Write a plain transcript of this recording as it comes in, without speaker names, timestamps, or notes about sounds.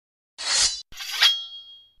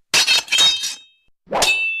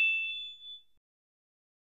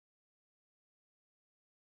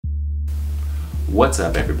What's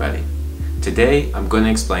up, everybody? Today I'm going to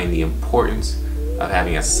explain the importance of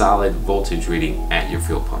having a solid voltage reading at your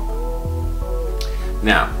fuel pump.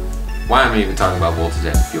 Now, why am I even talking about voltage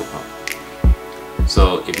at the fuel pump?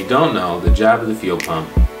 So if you don't know, the job of the fuel pump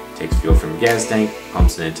takes fuel from a gas tank,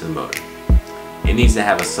 pumps it into the motor. It needs to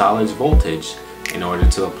have a solid voltage in order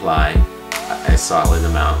to apply a solid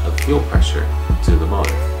amount of fuel pressure to the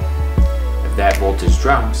motor. If that voltage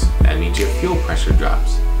drops, that means your fuel pressure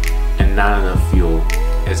drops, and not enough fuel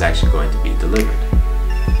is actually going to be delivered.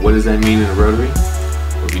 What does that mean in a rotary?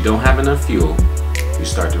 Well, if you don't have enough fuel, you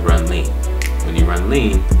start to run lean. When you run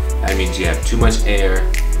lean, that means you have too much air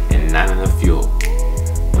and not enough fuel.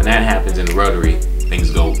 When that happens in a rotary, things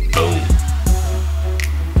go boom.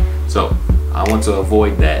 So I want to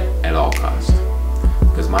avoid that at all costs,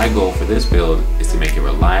 because my goal for this build is to make it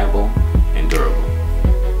reliable and durable.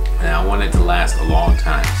 And I want it to last a long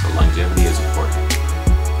time, so longevity is important.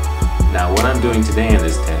 Now what I'm doing today in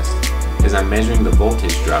this test is I'm measuring the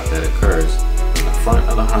voltage drop that occurs from the front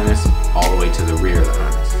of the harness all the way to the rear of the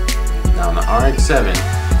harness. Now on the RX-7,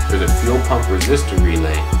 there's a fuel pump resistor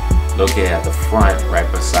relay located at the front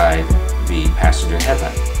right beside the passenger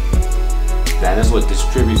headlight. That is what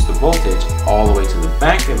distributes the voltage all the way to the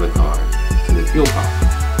back of the car to the fuel pump.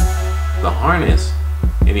 The harness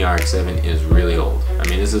in the RX-7 is really old. I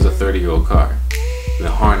mean, this is a 30-year-old car. The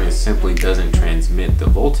harness simply doesn't transmit the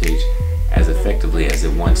voltage as effectively as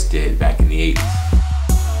it once did back in the 80s.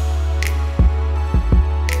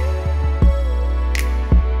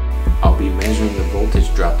 I'll be measuring the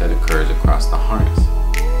voltage drop that occurs across the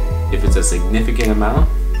harness. If it's a significant amount,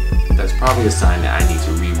 that's probably a sign that I need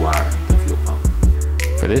to rewire the fuel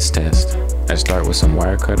pump. For this test, I start with some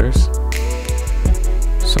wire cutters,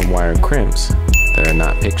 some wire crimps that are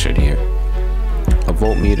not pictured here, a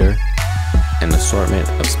voltmeter, an assortment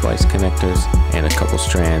of splice connectors, and a couple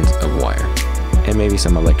strands of wire, and maybe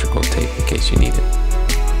some electrical tape in case you need it.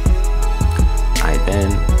 I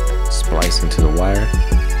then splice into the wire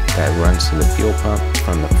that runs to the fuel pump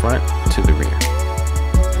from the front to the rear.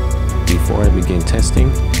 Before I begin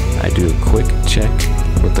testing, I do a quick check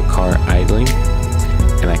with the car idling,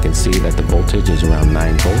 and I can see that the voltage is around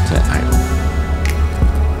 9 volts at idle.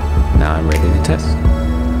 Now I'm ready to test.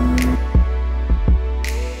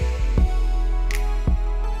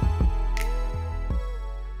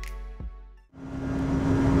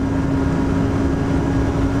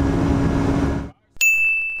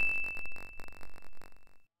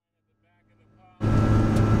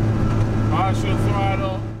 Partial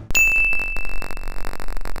throttle.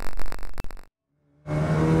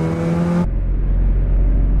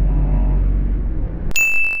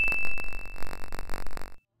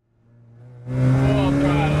 Full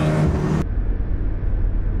throttle.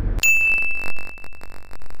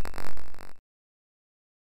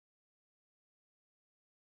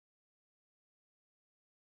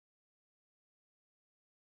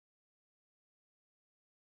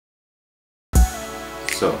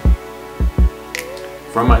 So,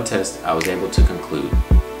 from my test, I was able to conclude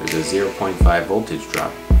there's a 0.5 voltage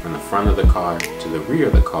drop from the front of the car to the rear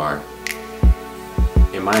of the car.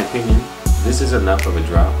 In my opinion, this is enough of a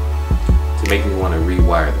drop to make me want to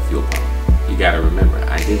rewire the fuel pump. You gotta remember,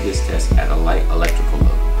 I did this test at a light electrical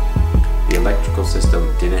load. The electrical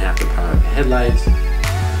system didn't have to power the headlights,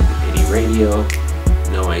 any radio,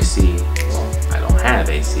 no AC, well, I don't have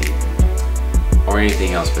AC, or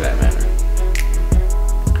anything else for that matter.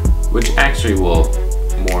 Which actually will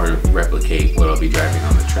more replicate what I'll be driving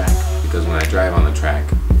on the track, because when I drive on the track,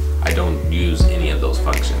 I don't use any of those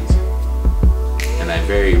functions. And I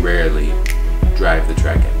very rarely drive the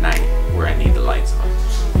track at night where I need the lights on.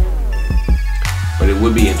 But it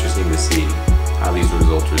would be interesting to see how these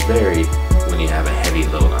results are varied when you have a heavy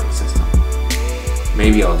load on the system.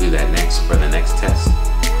 Maybe I'll do that next for the next test,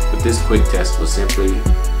 but this quick test was simply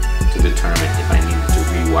to determine if I needed to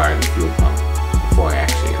rewire the fuel pump before I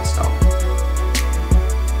actually install it.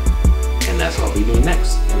 And that's what I'll be doing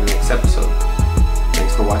next in the next episode.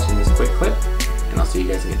 Thanks for watching this quick clip, and I'll see you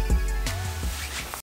guys again.